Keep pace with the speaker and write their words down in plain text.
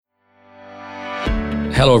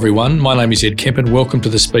Hello everyone, my name is Ed Kemp and welcome to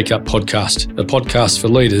the Speak Up podcast, a podcast for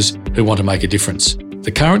leaders who want to make a difference.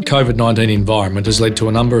 The current COVID-19 environment has led to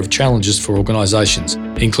a number of challenges for organisations,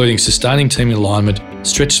 including sustaining team alignment,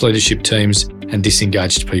 stretched leadership teams and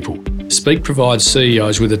disengaged people. Speak provides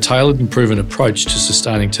CEOs with a tailored and proven approach to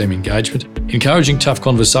sustaining team engagement, encouraging tough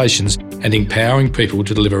conversations and empowering people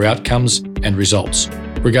to deliver outcomes and results.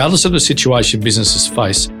 Regardless of the situation businesses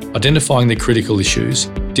face, identifying the critical issues,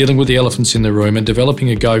 dealing with the elephants in the room and developing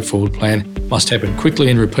a go-forward plan must happen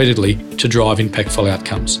quickly and repeatedly to drive impactful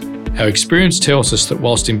outcomes. Our experience tells us that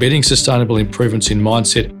whilst embedding sustainable improvements in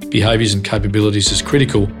mindset, behaviours and capabilities is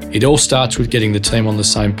critical, it all starts with getting the team on the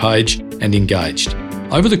same page and engaged.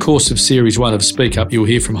 Over the course of Series 1 of Speak Up, you'll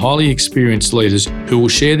hear from highly experienced leaders who will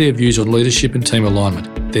share their views on leadership and team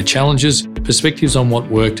alignment, their challenges, perspectives on what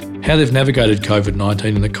worked, how they've navigated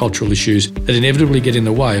COVID-19 and the cultural issues that inevitably get in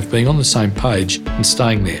the way of being on the same page and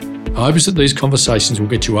staying there. I hope is that these conversations will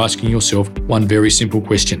get you asking yourself one very simple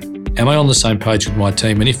question. Am I on the same page with my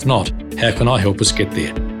team? And if not, how can I help us get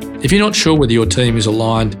there? If you're not sure whether your team is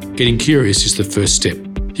aligned, getting curious is the first step.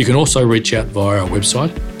 You can also reach out via our website,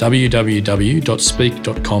 www.speak.com,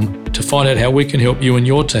 to find out how we can help you and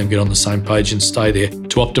your team get on the same page and stay there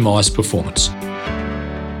to optimise performance.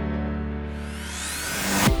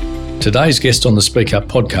 Today's guest on the Speak Up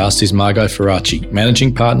podcast is Margot Faraci,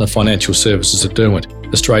 Managing Partner Financial Services at Derwent,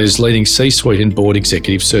 Australia's leading C-suite and board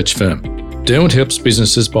executive search firm. Derwent helps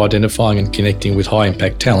businesses by identifying and connecting with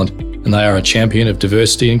high-impact talent, and they are a champion of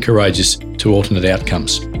diversity and courageous to alternate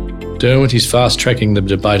outcomes. Derwent is fast-tracking the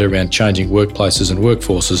debate around changing workplaces and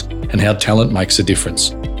workforces and how talent makes a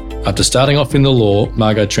difference. After starting off in the law,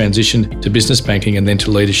 Margot transitioned to business banking and then to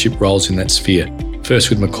leadership roles in that sphere, first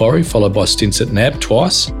with Macquarie, followed by stints at NAB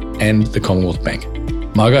twice, and the Commonwealth Bank.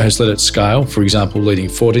 Margot has led at scale, for example, leading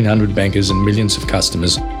 1,400 bankers and millions of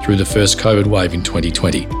customers through the first COVID wave in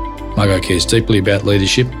 2020. Margot cares deeply about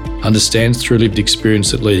leadership, understands through lived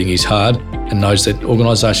experience that leading is hard, and knows that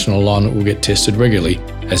organisational alignment will get tested regularly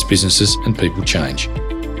as businesses and people change.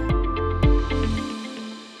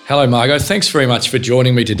 Hello, Margot. Thanks very much for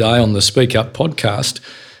joining me today on the Speak Up podcast.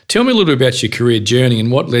 Tell me a little bit about your career journey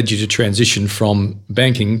and what led you to transition from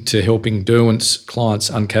banking to helping Derwent's clients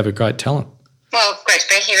uncover great talent. Well, great to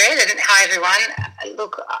be here, Ed, and hi everyone.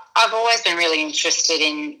 Look, I've always been really interested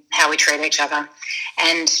in how we treat each other,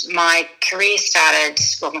 and my career started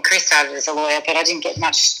as a lawyer, but I didn't get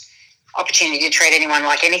much opportunity to treat anyone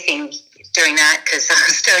like anything doing that because I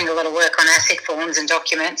was doing a lot of work on ASIC forms and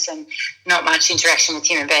documents and not much interaction with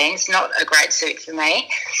human beings, not a great suit for me.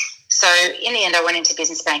 So in the end, I went into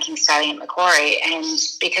business banking studying at Macquarie, and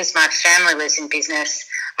because my family was in business,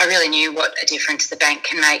 I really knew what a difference the bank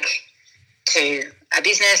can make to a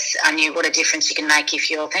business. I knew what a difference you can make if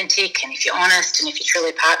you're authentic and if you're honest and if you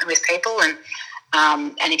truly partner with people and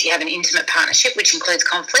if you have an intimate partnership, which includes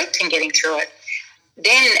conflict and getting through it.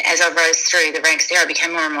 Then as I rose through the ranks there, I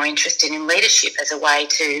became more and more interested in leadership as a way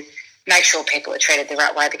to make sure people are treated the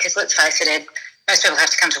right way, because let's face it, Ed, most people have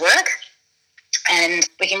to come to work, and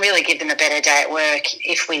we can really give them a better day at work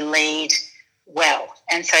if we lead well.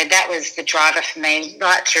 And so that was the driver for me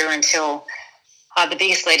right through until the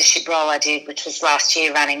biggest leadership role I did, which was last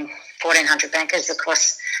year, running 1,400 bankers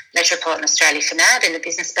across metropolitan Australia for NAB in the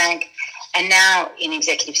business bank. And now in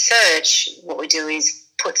executive search, what we do is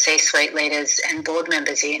put C-suite leaders and board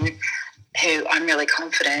members in who I'm really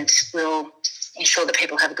confident will ensure that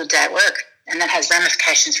people have a good day at work. And that has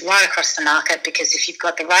ramifications right across the market, because if you've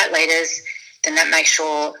got the right leaders, then that makes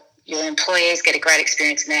sure your employees get a great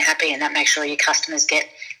experience and they're happy, and that makes sure your customers get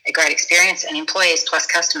a great experience, and employees plus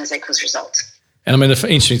customers equals results. And I mean, the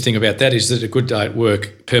interesting thing about that is that a good day at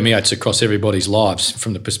work permeates across everybody's lives.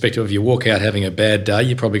 From the perspective of you walk out having a bad day,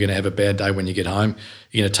 you're probably going to have a bad day when you get home.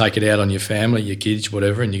 You're going to take it out on your family, your kids,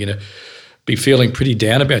 whatever, and you're going to be feeling pretty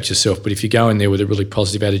down about yourself. But if you go in there with a really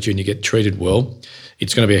positive attitude and you get treated well,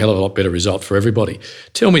 it's going to be a hell of a lot better result for everybody.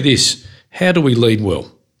 Tell me this, how do we lead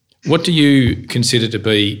well? What do you consider to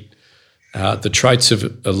be the traits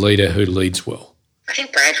of a leader who leads well? I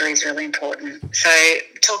think bravery is really important. So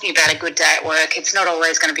talking about a good day at work, it's not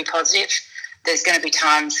always going to be positive. There's going to be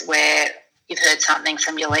times where you've heard something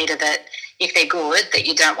from your leader that, if they're good, that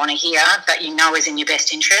you don't want to hear, but you know is in your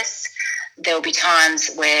best interests. There'll be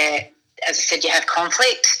times where, as I said, you have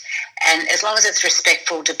conflict, and as long as it's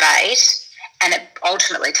respectful debate and it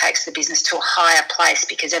ultimately takes the business to a higher place,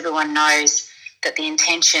 because everyone knows that the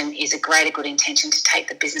intention is a greater good intention to take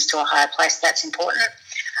the business to a higher place, that's important.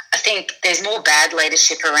 I think there's more bad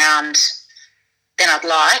leadership around than I'd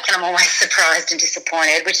like, and I'm always surprised and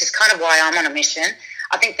disappointed, which is kind of why I'm on a mission.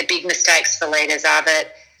 I think the big mistakes for leaders are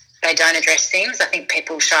that they don't address things. I think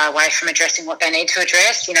people shy away from addressing what they need to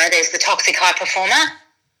address. You know, there's the toxic high performer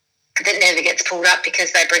that never gets pulled up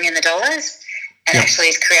because they bring in the dollars and actually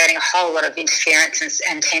is creating a whole lot of interference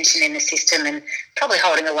and tension in the system and probably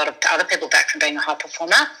holding a lot of other people back from being a high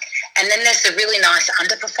performer. And then there's the really nice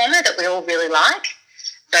underperformer that we all really like,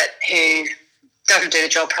 but who doesn't do the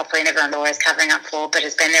job properly and everyone's always covering up for, but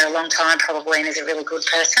has been there a long time probably and is a really good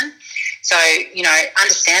person. So, you know,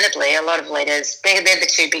 understandably, a lot of leaders, they're the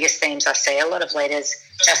two biggest themes I see. A lot of leaders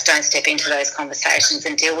just don't step into those conversations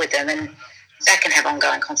and deal with them, and that can have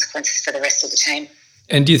ongoing consequences for the rest of the team.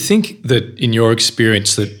 And do you think that, in your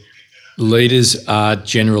experience, that leaders are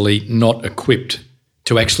generally not equipped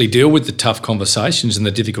to actually deal with the tough conversations and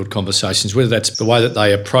the difficult conversations, whether that's the way that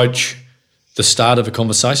they approach the start of a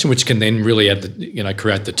conversation, which can then really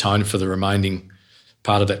create the tone for the remaining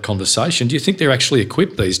part of that conversation? Do you think they're actually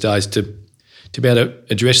equipped these days to be able to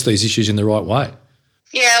address these issues in the right way?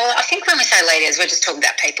 Yeah, well, I think when we say leaders, we're just talking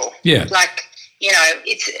about people. Yeah. Like, you know,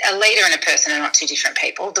 it's a leader and a person are not two different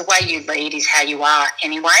people. The way you lead is how you are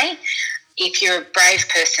anyway. If you're a brave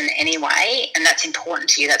person anyway, and that's important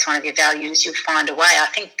to you, that's one of your values, you'll find a way. I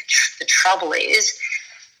think the trouble is,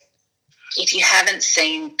 if you haven't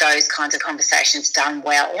seen those kinds of conversations done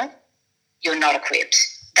well, you're not equipped.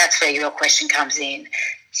 That's where your question comes in.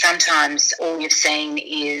 Sometimes all you've seen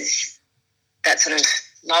is that sort of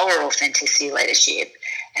lower authenticity leadership,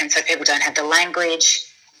 and so people don't have the language.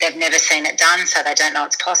 They've never seen it done, so they don't know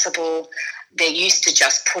it's possible. They're used to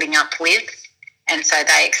just putting up with, and so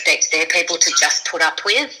they expect their people to just put up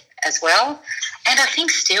with as well. And I think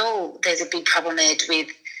still there's a big problem there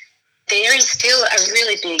there is still a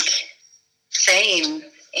really big theme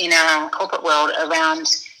in our corporate world around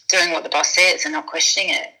doing what the boss says and not questioning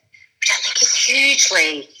it, which I think is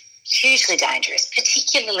hugely, hugely dangerous,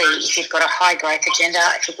 particularly if you've got a high growth agenda,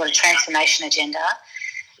 if you've got a transformation agenda.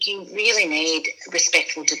 You really need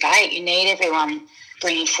respectful debate. You need everyone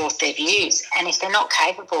bringing forth their views. And if they're not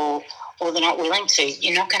capable or they're not willing to,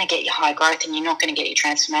 you're not going to get your high growth and you're not going to get your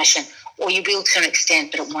transformation, or you will to an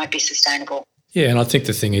extent, but it won't be sustainable. Yeah, and I think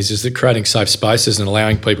the thing is that creating safe spaces and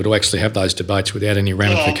allowing people to actually have those debates without any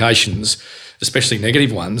ramifications, especially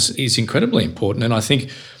negative ones, is incredibly important. And I think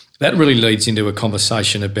that really leads into a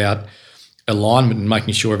conversation about alignment and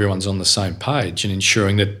making sure everyone's on the same page and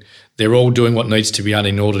ensuring that they're all doing what needs to be done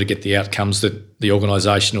in order to get the outcomes that the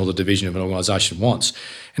organisation or the division of an organisation wants.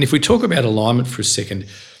 And if we talk about alignment for a second,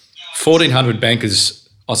 1,400 bankers,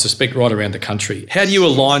 I suspect, right around the country. How do you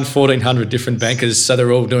align 1,400 different bankers so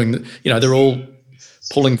they're all doing, they're all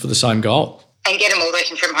pulling for the same goal? And get them all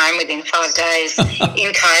working from home within 5 days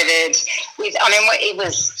in COVID. It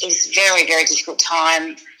was a very, very difficult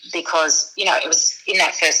time because, it was in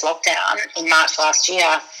that first lockdown in March last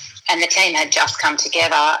year, and the team had just come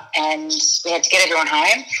together and we had to get everyone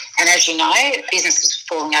home. And as you know, business was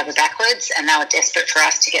falling over backwards and they were desperate for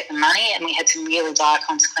us to get the money, and we had some really dire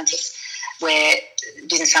consequences where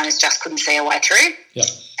business owners just couldn't see a way through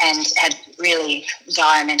and had really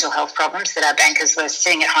dire mental health problems that our bankers were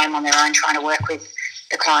sitting at home on their own trying to work with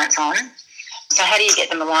the clients on. So how do you get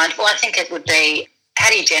them aligned? Well, I think it would be, how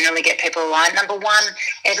do you generally get people aligned? Number one,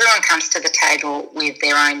 everyone comes to the table with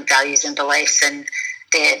their own values and beliefs and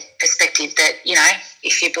their perspective that,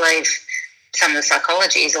 if you believe some of the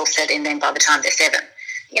psychology is all set in them by the time they're 7.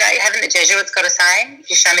 Haven't the Jesuits got a saying, if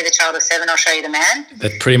you show me the child of 7, I'll show you the man?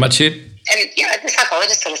 That's pretty much it. And, the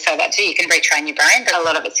psychologists sort of say that too. You can retrain your brain, but a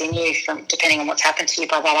lot of it's in you depending on what's happened to you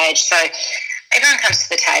by that age. So everyone comes to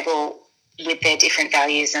the table with their different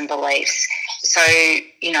values and beliefs. So,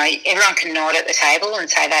 everyone can nod at the table and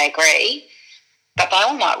say they agree, but they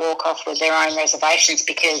all might walk off with their own reservations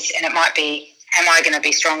and it might be, am I going to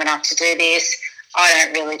be strong enough to do this? I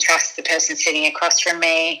don't really trust the person sitting across from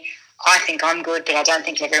me. I think I'm good, but I don't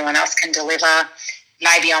think everyone else can deliver.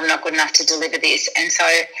 Maybe I'm not good enough to deliver this. And so,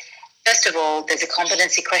 first of all, there's a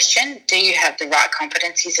competency question. Do you have the right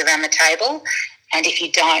competencies around the table? And if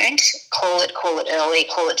you don't, call it early,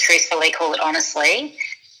 call it truthfully, call it honestly,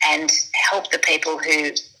 and help the people who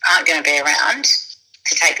aren't going to be around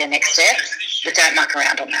to take their next step, but don't muck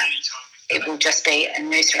around on that. It will just be a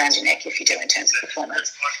noose around your neck if you do in terms of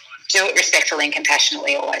performance. Do it respectfully and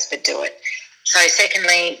compassionately always, but do it. So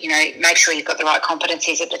secondly, make sure you've got the right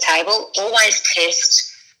competencies at the table. Always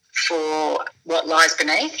test for what lies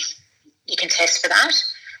beneath. You can test for that.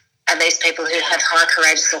 Are these people who have high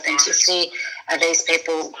courageous authenticity? Are these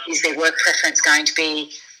people, is their work preference going to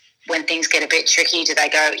be when things get a bit tricky? Do they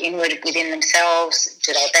go inward within themselves?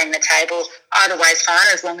 Do they bang the table? Either way is fine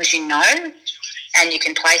as long as you know and you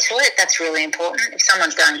can play to it. That's really important. If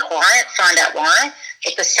someone's going quiet, find out why.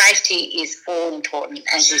 But the safety is all important,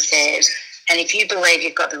 as you said. And if you believe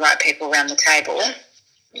you've got the right people around the table,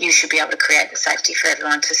 you should be able to create the safety for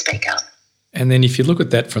everyone to speak up. And then if you look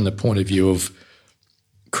at that from the point of view of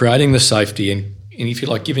creating the safety and if you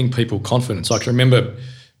like giving people confidence, I can remember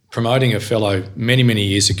promoting a fellow many, many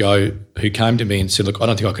years ago who came to me and said, look, I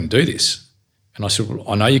don't think I can do this. And I said, well,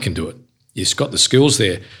 I know you can do it. You've got the skills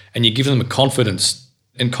there, and you give them a confidence.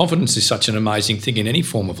 And confidence is such an amazing thing in any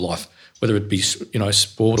form of life, whether it be,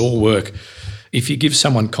 sport or work. If you give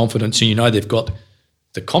someone confidence and you know they've got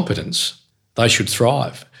the competence, they should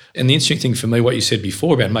thrive. And the interesting thing for me, what you said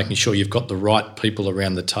before about making sure you've got the right people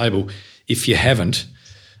around the table, if you haven't,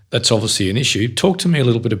 that's obviously an issue. Talk to me a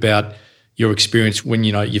little bit about your experience when,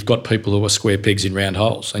 you've got people who are square pegs in round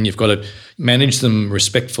holes, and you've got to manage them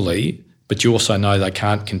respectfully, but you also know they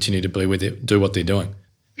can't continue to do what they're doing.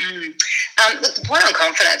 Look, the point on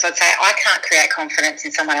confidence, I'd say I can't create confidence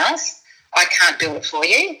in someone else. I can't do it for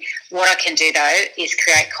you. What I can do, though, is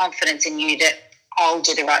create confidence in you that I'll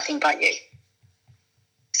do the right thing by you.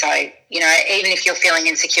 So, even if you're feeling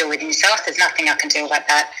insecure within yourself, there's nothing I can do about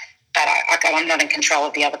that. But I'm not in control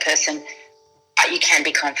of the other person. But you can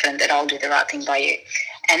be confident that I'll do the right thing by you.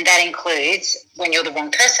 And that includes when you're the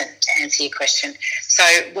wrong person, to answer your question. So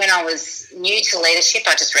when I was new to leadership,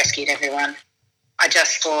 I just rescued everyone. I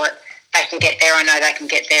just thought they can get there. I know they can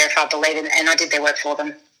get there if I believe in it. And I did their work for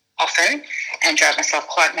them often and drove myself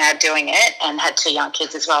quite mad doing it, and had 2 young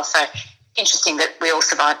kids as well. So interesting that we all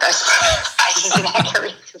survived those phases in our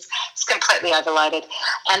careers. It's completely overloaded.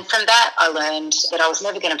 And from that, I learned that I was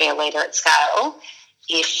never going to be a leader at scale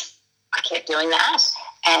if I kept doing that.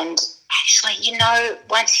 And actually,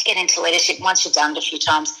 once you get into leadership, once you've done it a few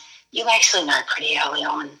times, you actually know pretty early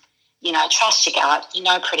on. Trust your gut,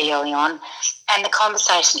 pretty early on. And the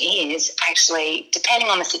conversation is actually, depending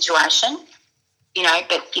on the situation,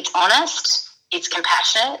 but it's honest, it's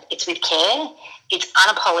compassionate, it's with care, it's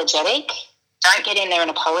unapologetic. Don't get in there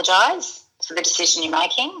and apologise for the decision you're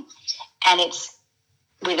making. And it's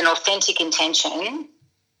with an authentic intention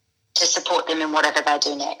to support them in whatever they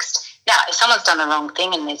do next. Now, if someone's done the wrong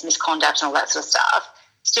thing and there's misconduct and all that sort of stuff,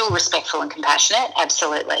 still respectful and compassionate,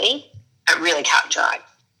 absolutely, but really cut and dry,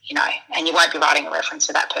 and you won't be writing a reference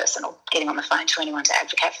for that person or getting on the phone to anyone to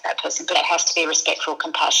advocate for that person, but it has to be respectful,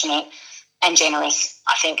 compassionate and generous,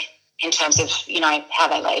 I think, in terms of, how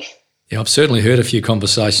they leave. Yeah, I've certainly heard a few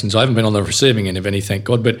conversations. I haven't been on the receiving end of any, thank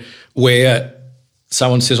God, but where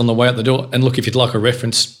someone says on the way out the door, and look, if you'd like a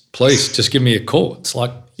reference, please just give me a call. It's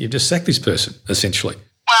like you've just sacked this person, essentially.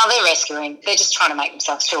 Well, they're rescuing. They're just trying to make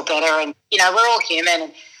themselves feel better. And, we're all human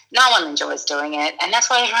and no one enjoys doing it. And that's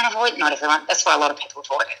why not everyone. That's why a lot of people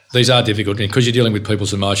avoid it. These are difficult because you're dealing with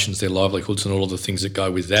people's emotions, their livelihoods and all of the things that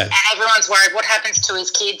go with that. And everyone's worried what happens to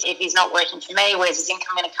his kids if he's not working for me, where's his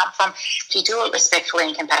income going to come from? If you do it respectfully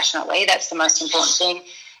and compassionately, that's the most important thing.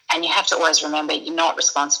 And you have to always remember you're not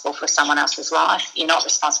responsible for someone else's life. You're not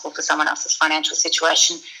responsible for someone else's financial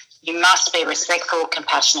situation. You must be respectful,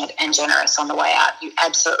 compassionate and generous on the way out. You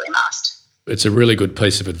absolutely must. It's a really good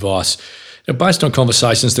piece of advice. Now, based on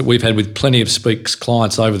conversations that we've had with plenty of Speak's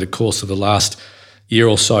clients over the course of the last year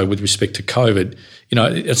or so with respect to COVID,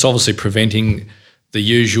 it's obviously preventing the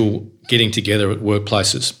usual getting together at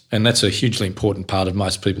workplaces, and that's a hugely important part of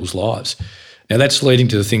most people's lives. Now, that's leading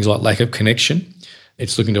to the things like lack of connection.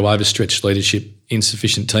 It's looking to overstretch leadership,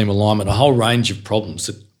 insufficient team alignment, a whole range of problems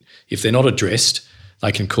that, if they're not addressed,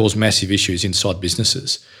 they can cause massive issues inside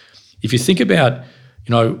businesses. If you think about,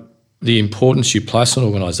 the importance you place on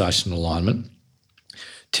organisational alignment,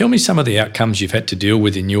 tell me some of the outcomes you've had to deal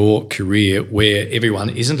with in your career where everyone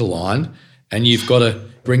isn't aligned and you've got to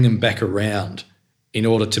bring them back around in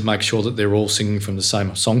order to make sure that they're all singing from the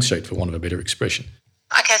same song sheet, for want of a better expression.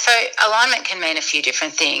 Okay, so alignment can mean a few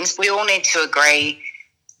different things. We all need to agree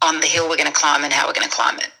on the hill we're going to climb and how we're going to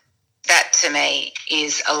climb it. That, to me,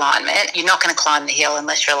 is alignment. You're not going to climb the hill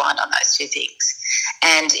unless you're aligned on those two things.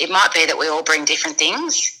 And it might be that we all bring different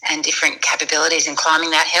things and different capabilities in climbing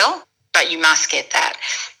that hill, but you must get that.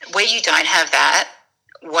 Where you don't have that,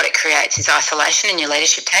 what it creates is isolation in your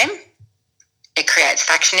leadership team. It creates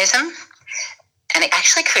factionism, and it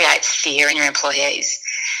actually creates fear in your employees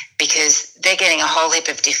because they're getting a whole heap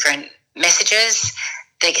of different messages.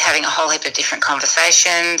 They're having a whole heap of different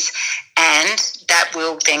conversations, and that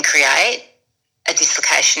will then create a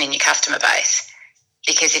dislocation in your customer base.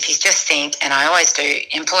 Because if you just think, and I always do,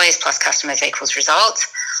 employees plus customers equals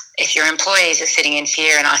results. If your employees are sitting in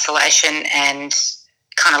fear and isolation and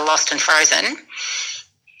kind of lost and frozen,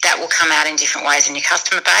 that will come out in different ways in your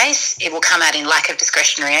customer base. It will come out in lack of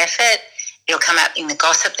discretionary effort. It'll come out in the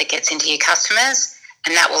gossip that gets into your customers,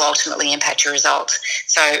 and that will ultimately impact your results.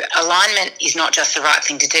 So alignment is not just the right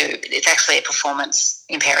thing to do, it's actually a performance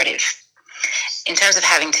imperative. In terms of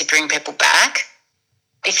having to bring people back,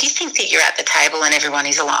 if you think that you're at the table and everyone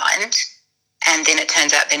is aligned and then it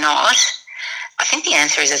turns out they're not, I think the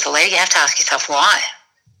answer is, as a leader, you have to ask yourself why.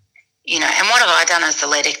 And what have I done as the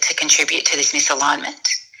leader to contribute to this misalignment?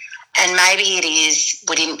 And maybe it is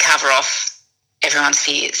we didn't cover off everyone's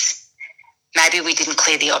fears. Maybe we didn't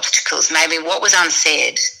clear the obstacles. Maybe what was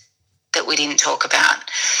unsaid that we didn't talk about.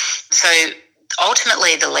 So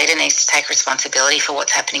ultimately, the leader needs to take responsibility for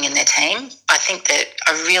what's happening in their team. I think that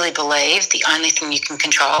I really believe the only thing you can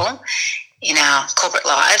control in our corporate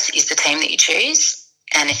lives is the team that you choose.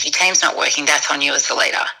 And if your team's not working, that's on you as the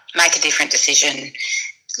leader. Make a different decision.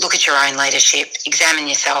 Look at your own leadership. Examine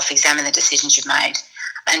yourself. Examine the decisions you've made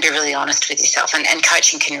and be really honest with yourself. And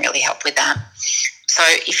coaching can really help with that. So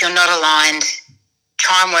if you're not aligned,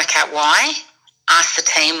 try and work out why. Ask the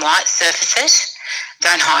team why, surface it.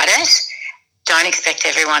 Don't hide it. Don't expect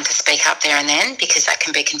everyone to speak up there and then, because that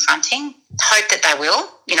can be confronting. Hope that they will.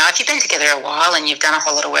 If you've been together a while and you've done a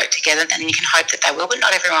whole lot of work together, then you can hope that they will, but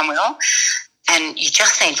not everyone will. And you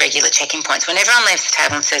just need regular check-in points. When everyone leaves the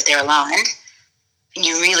table and says they're aligned,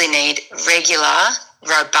 you really need regular,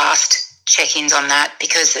 robust check-ins on that,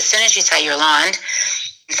 because as soon as you say you're aligned,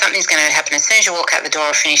 something's going to happen. As soon as you walk out the door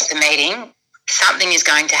or finish the meeting, something is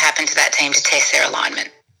going to happen to that team to test their alignment.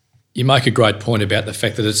 You make a great point about the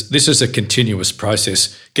fact that this is a continuous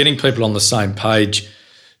process. Getting people on the same page,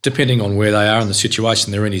 depending on where they are and the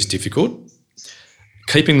situation they're in, is difficult.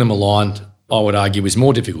 Keeping them aligned, I would argue, is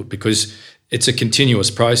more difficult, because it's a continuous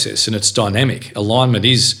process and it's dynamic. Alignment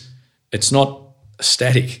it's not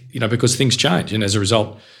static, because things change, and as a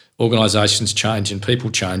result, organisations change and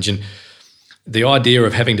people change. And the idea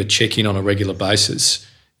of having to check in on a regular basis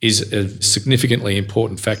is a significantly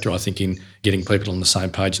important factor, I think, in getting people on the same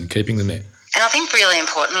page and keeping them there. And I think really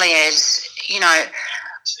importantly is,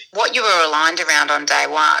 what you were aligned around on day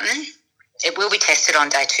one, it will be tested on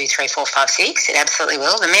day 2, 3, 4, 5, 6. It absolutely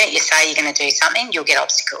will. The minute you say you're going to do something, you'll get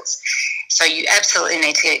obstacles. So you absolutely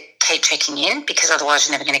need to keep checking in, because otherwise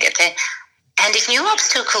you're never going to get there. And if new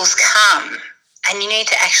obstacles come and you need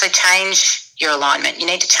to actually change your alignment, you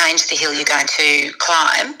need to change the hill you're going to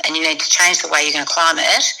climb, and you need to change the way you're going to climb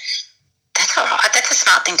it, that's all right. That's a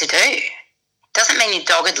smart thing to do. It doesn't mean you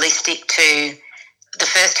doggedly stick to the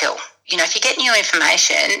first hill. If you get new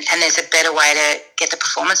information and there's a better way to get the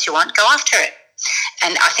performance you want, go after it.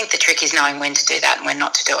 And I think the trick is knowing when to do that and when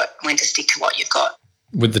not to do it, when to stick to what you've got.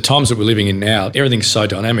 With the times that we're living in now, everything's so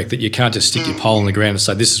dynamic that you can't just stick your pole in the ground and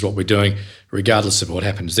say, this is what we're doing, regardless of what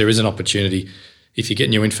happens. There is an opportunity. If you get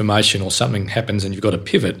new information or something happens and you've got to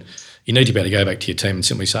pivot, you need to be able to go back to your team and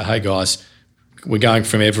simply say, hey guys, we're going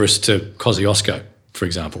from Everest to Kosciuszko, for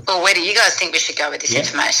example. Well, where do you guys think we should go with this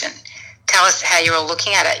information? Tell us how you're all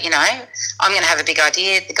looking at it. I'm going to have a big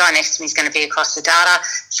idea. The guy next to me is going to be across the data.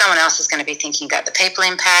 Someone else is going to be thinking about the people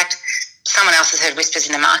impact. Someone else has heard whispers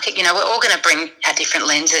in the market. We're all going to bring our different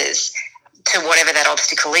lenses to whatever that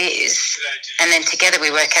obstacle is, and then together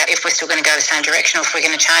we work out if we're still going to go the same direction or if we're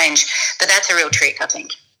going to change. But that's a real trick, I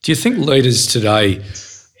think. Do you think leaders today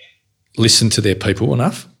listen to their people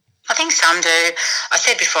enough? I think some do. I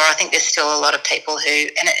said before, I think there's still a lot of people who,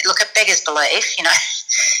 and look, at beggars belief,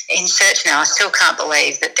 in search now, I still can't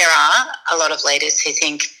believe that there are a lot of leaders who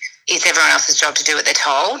think it's everyone else's job to do what they're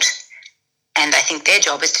told, and they think their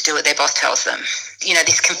job is to do what their boss tells them.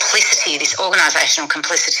 This complicity, this organisational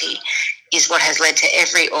complicity, is what has led to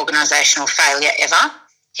every organisational failure ever.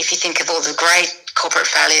 If you think of all the great corporate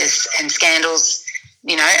failures and scandals,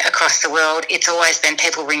 across the world, it's always been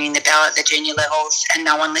people ringing the bell at the junior levels and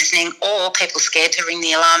no one listening, or people scared to ring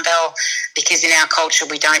the alarm bell, because in our culture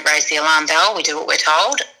we don't raise the alarm bell, we do what we're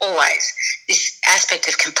told, always. This aspect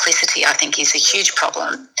of complicity, I think, is a huge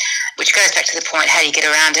problem, which goes back to the point, how you get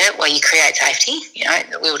around it? Well, you create safety,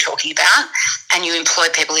 that we were talking about, and you employ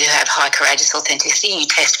people who have high courageous authenticity, and you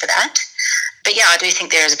test for that. But yeah, I do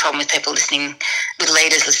think there is a problem with people listening, with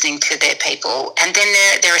leaders listening to their people. And then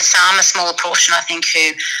there are some, a smaller portion, I think,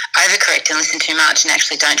 who overcorrect and listen too much and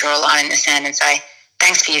actually don't draw a line in the sand and say,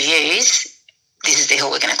 thanks for your views, this is the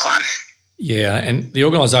hill we're going to climb. Yeah, and the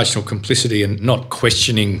organisational complicity and not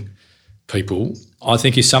questioning people, I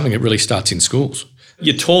think, is something that really starts in schools.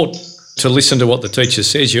 You're taught to listen to what the teacher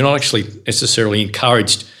says. You're not actually necessarily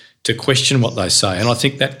encouraged to question what they say. And I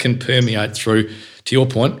think that can permeate through, to your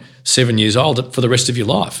point, 7 years old for the rest of your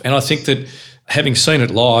life. And I think that having seen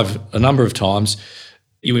it live a number of times,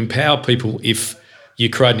 you empower people if you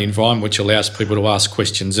create an environment which allows people to ask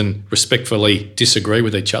questions and respectfully disagree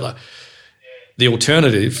with each other. The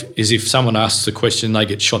alternative is if someone asks a question, they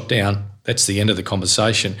get shot down, that's the end of the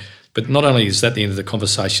conversation. But not only is that the end of the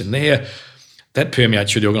conversation there, that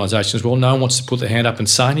permeates through the organisation as well. No one wants to put their hand up and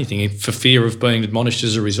say anything for fear of being admonished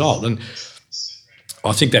as a result. And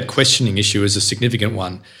I think that questioning issue is a significant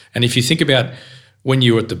one. And if you think about when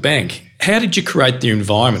you were at the bank, how did you create the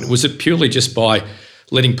environment? Was it purely just by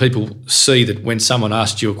letting people see that when someone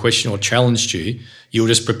asked you a question or challenged you, you were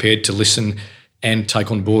just prepared to listen and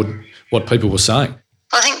take on board what people were saying?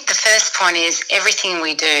 Well, I think the first point is everything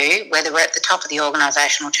we do, whether we're at the top of the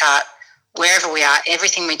organisational chart, wherever we are,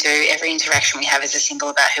 everything we do, every interaction we have is a symbol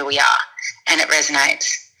about who we are, and it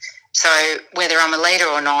resonates. So whether I'm a leader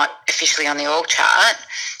or not officially on the org chart,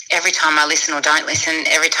 every time I listen or don't listen,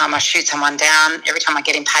 every time I shoot someone down, every time I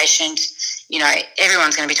get impatient,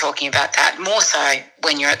 everyone's going to be talking about that, more so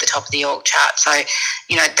when you're at the top of the org chart. So,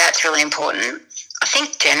 that's really important. I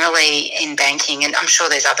think generally in banking, and I'm sure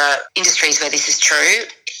there's other industries where this is true,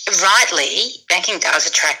 rightly, banking does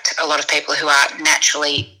attract a lot of people who are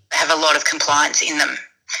naturally have a lot of compliance in them.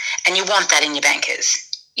 And you want that in your bankers.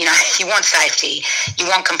 You want safety, you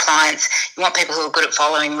want compliance, you want people who are good at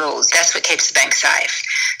following rules. That's what keeps the bank safe.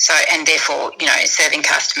 So, and therefore, serving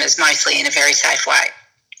customers mostly in a very safe way.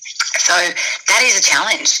 So that is a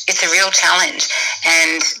challenge. It's a real challenge.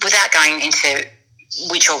 And without going into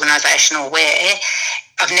which organisation or where,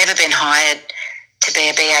 I've never been hired to be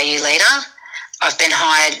a BAU leader. I've been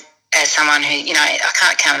hired as someone who, I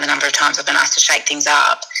can't count the number of times I've been asked to shake things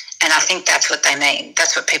up. And I think that's what they mean.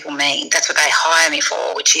 That's what people mean. That's what they hire me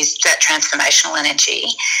for, which is that transformational energy,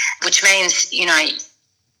 which means,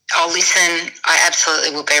 I'll listen. I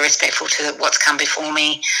absolutely will be respectful to what's come before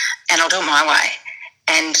me, and I'll do it my way.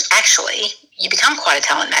 And actually, you become quite a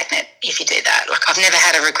talent magnet if you do that. Like, I've never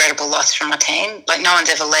had a regrettable loss from my team. Like, no one's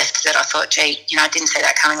ever left that I thought, gee, I didn't see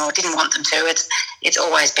that coming or didn't want them to. It's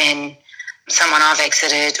always been someone I've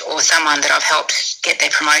exited or someone that I've helped get their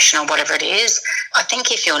promotion or whatever it is. I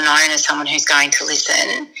think if you're known as someone who's going to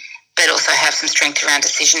listen but also have some strength around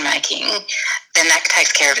decision making, then that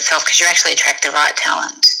takes care of itself, because you actually attract the right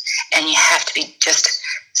talent, and you have to be just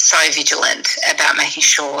so vigilant about making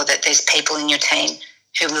sure that there's people in your team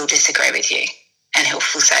who will disagree with you and who'll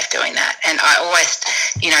feel safe doing that. And I always,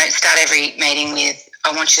 start every meeting with,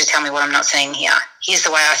 I want you to tell me what I'm not seeing here. Here's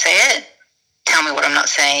the way I see it. Tell me what I'm not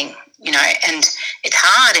seeing. And it's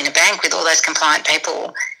hard in a bank with all those compliant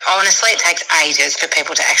people. Honestly, it takes ages for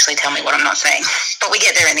people to actually tell me what I'm not seeing, but we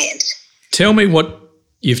get there in the end. Tell me what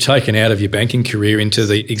you've taken out of your banking career into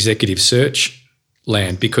the executive search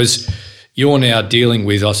land, because you're now dealing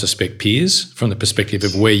with, I suspect, peers from the perspective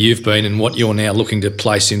of where you've been and what you're now looking to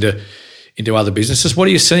place into other businesses. What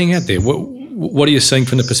are you seeing out there? What are you seeing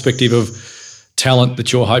from the perspective of talent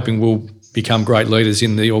that you're hoping will become great leaders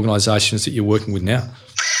in the organisations that you're working with now?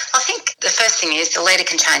 The first thing is the leader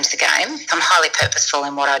can change the game. I'm highly purposeful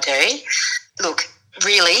in what I do. Look,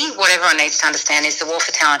 really, what everyone needs to understand is the war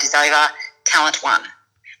for talent is over. Talent won.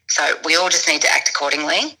 So we all just need to act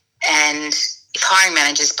accordingly. And if hiring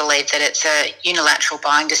managers believe that it's a unilateral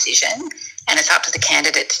buying decision and it's up to the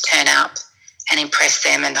candidate to turn up and impress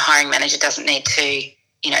them, and the hiring manager doesn't need to,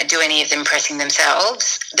 do any of them impressing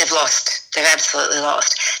themselves, they've lost. They've absolutely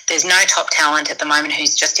lost. There's no top talent at the moment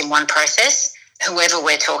who's just in one process. Whoever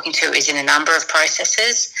we're talking to is in a number of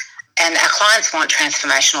processes, and our clients want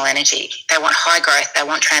transformational energy. They want high growth. They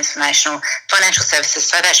want transformational financial services,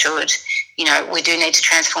 so they should. We do need to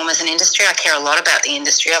transform as an industry. I care a lot about the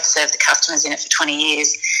industry. I've served the customers in it for 20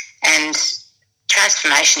 years, and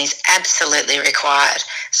transformation is absolutely required.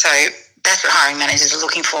 So that's what hiring managers are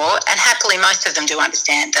looking for, and happily most of them do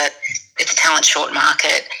understand that it's a talent short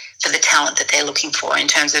market for the talent that they're looking for in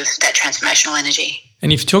terms of that transformational energy.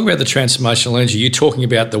 And if you talk about the transformational energy, you're talking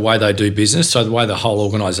about the way they do business, so the way the whole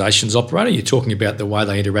organisation's operate. You're talking about the way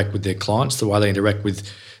they interact with their clients, the way they interact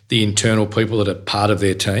with the internal people that are part of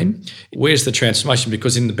their team. Where's the transformation?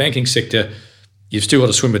 Because in the banking sector, you've still got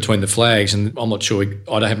to swim between the flags, and I'm not sure,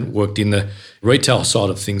 I haven't worked in the retail side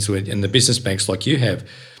of things in the business banks like you have.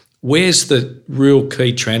 Where's the real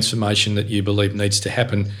key transformation that you believe needs to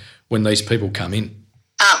happen when these people come in?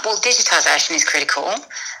 Well, digitisation is critical.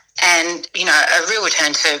 And, a real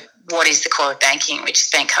return to what is the core of banking, which is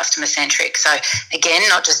being customer-centric. So, again,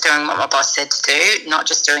 not just doing what my boss said to do, not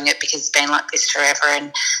just doing it because it's been like this forever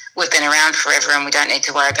and we've been around forever and we don't need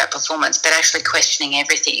to worry about performance, but actually questioning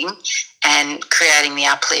everything and creating the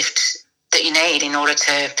uplift that you need in order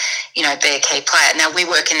to, be a key player. Now, we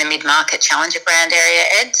work in the mid-market challenger brand area,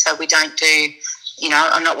 Ed, so we don't do,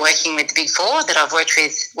 I'm not working with the big four that I've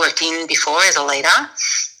worked in before as a leader.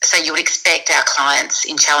 So you would expect our clients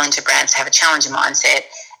in challenger brands to have a challenger mindset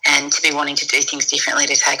and to be wanting to do things differently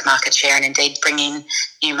to take market share and indeed bring in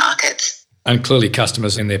new markets. And clearly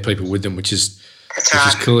customers and their people with them, which is That's right.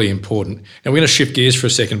 Which is clearly important. And we're going to shift gears for a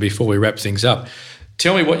second before we wrap things up.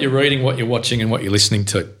 Tell me what you're reading, what you're watching and what you're listening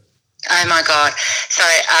to. Oh, my God. So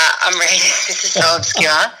I'm reading, this is so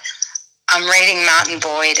obscure. I'm reading Martin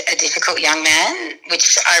Boyd, A Difficult Young Man,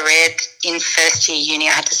 which I read in first year uni.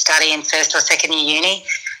 I had to study in first or second year uni.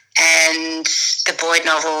 And the Boyd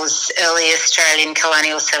novels, early Australian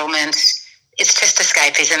colonial settlement, it's just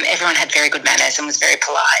escapism. Everyone had very good manners and was very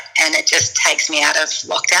polite, and it just takes me out of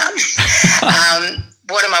lockdown.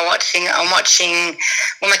 What am I watching? I'm watching,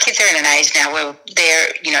 well, my kids are in an age now where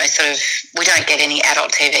they're, we don't get any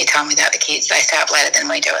adult TV time without the kids. They stay up later than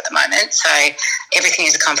we do at the moment. So everything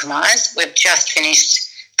is a compromise. We've just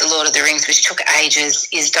finished The Lord of the Rings, which took ages,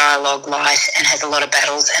 is dialogue light and has a lot of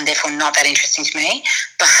battles and therefore not that interesting to me.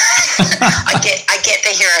 But I get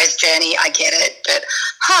the hero's journey. I get it. But,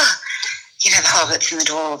 the hobbits and the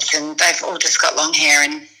dwarves, and they've all just got long hair,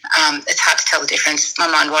 and it's hard to tell the difference. My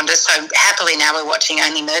mind wanders. So happily now we're watching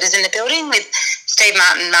Only Murders in the Building with Steve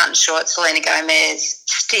Martin, Martin Short, Selena Gomez,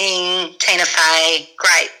 Sting, Tina Fey.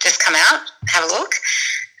 Great, just come out, have a look.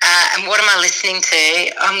 And what am I listening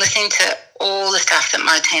to? I'm listening to all the stuff that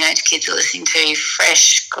my teenage kids are listening to,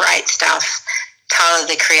 fresh, great stuff. Tyler,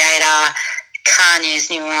 the Creator, Kanye's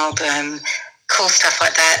new album, cool stuff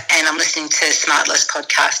like that. And I'm listening to Smartless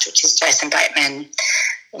podcast, which is Jason Bateman,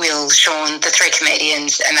 Will, Sean, the three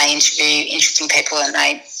comedians, and they interview interesting people and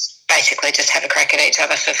they basically just have a crack at each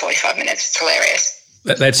other for 45 minutes. It's hilarious.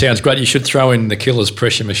 That sounds great. You should throw in The Killer's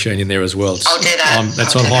Pressure Machine in there as well. I'll do that.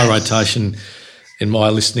 That's on high rotation in my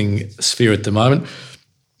listening sphere at the moment.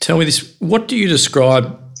 Tell me this, what do you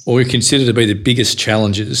describe or you consider to be the biggest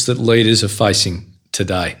challenges that leaders are facing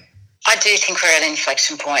today? I do think we're at an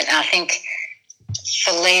inflection point. And I think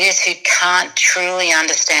for leaders who can't truly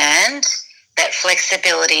understand that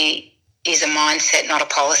flexibility is a mindset, not a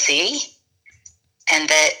policy, and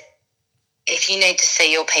that if you need to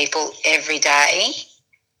see your people every day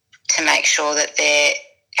to make sure that their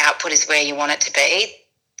output is where you want it to be,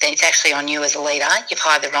 then it's actually on you as a leader. You've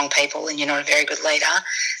hired the wrong people and you're not a very good leader.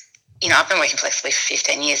 I've been working flexibly for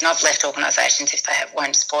 15 years and I've left organisations if they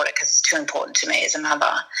won't support it because it's too important to me as a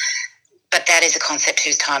mother. But that is a concept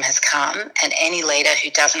whose time has come, and any leader who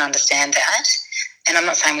doesn't understand that, and I'm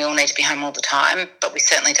not saying we all need to be home all the time, but we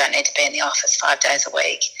certainly don't need to be in the office 5 days a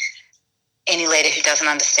week. Any leader who doesn't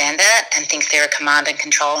understand that and thinks they're a command and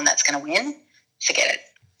control and that's going to win, forget it.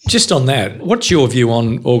 Just on that, what's your view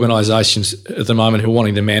on organisations at the moment who are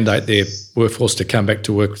wanting to mandate their workforce to come back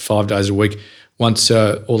to work 5 days a week once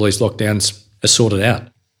all these lockdowns are sorted out?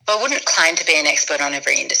 Well, I wouldn't claim to be an expert on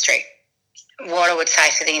every industry. What I would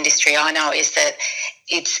say for the industry I know is that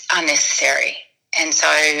it's unnecessary. And so,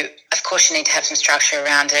 of course, you need to have some structure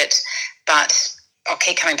around it, but I'll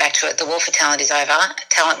keep coming back to it. The war for talent is over.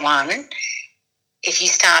 Talent won. If you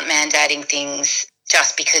start mandating things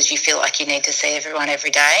just because you feel like you need to see everyone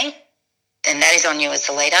every day, then that is on you as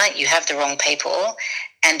the leader. You have the wrong people,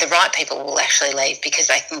 and the right people will actually leave because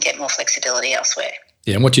they can get more flexibility elsewhere.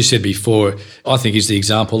 Yeah, and what you said before, I think is the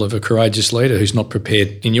example of a courageous leader who's not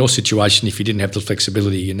prepared. In your situation, if you didn't have the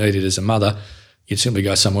flexibility you needed as a mother, you'd simply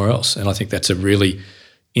go somewhere else. And I think that's a really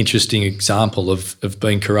interesting example of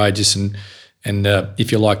being courageous and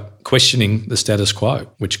if you like, questioning the status quo,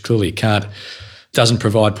 which clearly it can't. Doesn't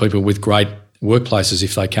provide people with great workplaces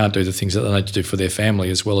if they can't do the things that they need to do for their family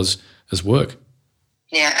as well as work.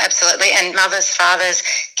 Yeah, absolutely. And mothers, fathers,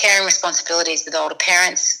 caring responsibilities with older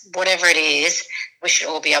parents, whatever it is, we should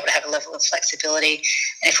all be able to have a level of flexibility.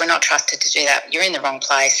 And if we're not trusted to do that, you're in the wrong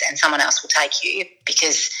place and someone else will take you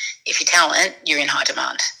because if you're talent, you're in high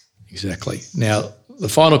demand. Exactly. Now, the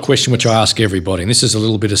final question which I ask everybody, and this is a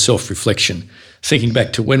little bit of self-reflection, thinking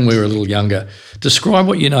back to when we were a little younger, describe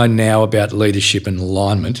what you know now about leadership and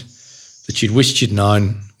alignment that you'd wished you'd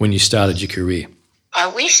known when you started your career. I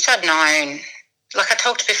wished I'd known, like I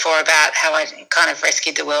talked before about how I kind of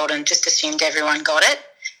rescued the world and just assumed everyone got it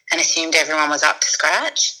and assumed everyone was up to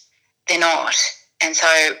scratch. They're not. And so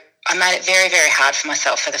I made it very, very hard for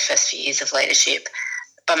myself for the first few years of leadership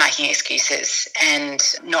by making excuses and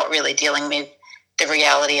not really dealing with the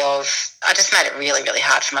reality of, I just made it really, really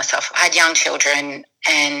hard for myself. I had young children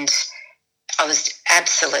and I was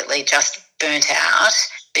absolutely just burnt out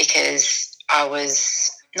because I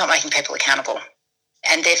was not making people accountable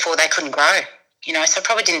and therefore they couldn't grow, so I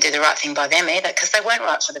probably didn't do the right thing by them either because they weren't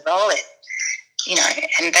right for the role,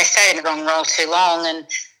 and they stayed in the wrong role too long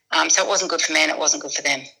and so it wasn't good for me and it wasn't good for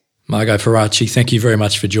them. Margot Faraci, thank you very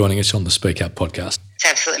much for joining us on the Speak Up podcast. It's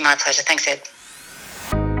absolutely my pleasure. Thanks, Ed.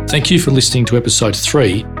 Thank you for listening to episode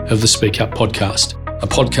 3 of the Speak Up podcast. a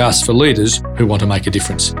podcast for leaders who want to make a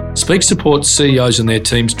difference. Speak supports CEOs and their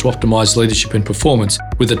teams to optimise leadership and performance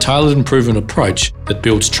with a tailored and proven approach that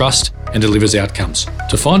builds trust and delivers outcomes.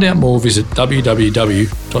 To find out more, visit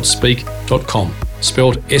www.speak.com,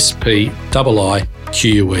 spelled SPIIQUE.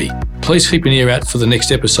 Please keep an ear out for the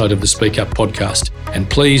next episode of the Speak Up podcast, and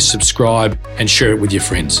please subscribe and share it with your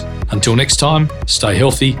friends. Until next time, stay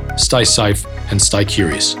healthy, stay safe, and stay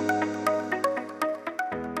curious.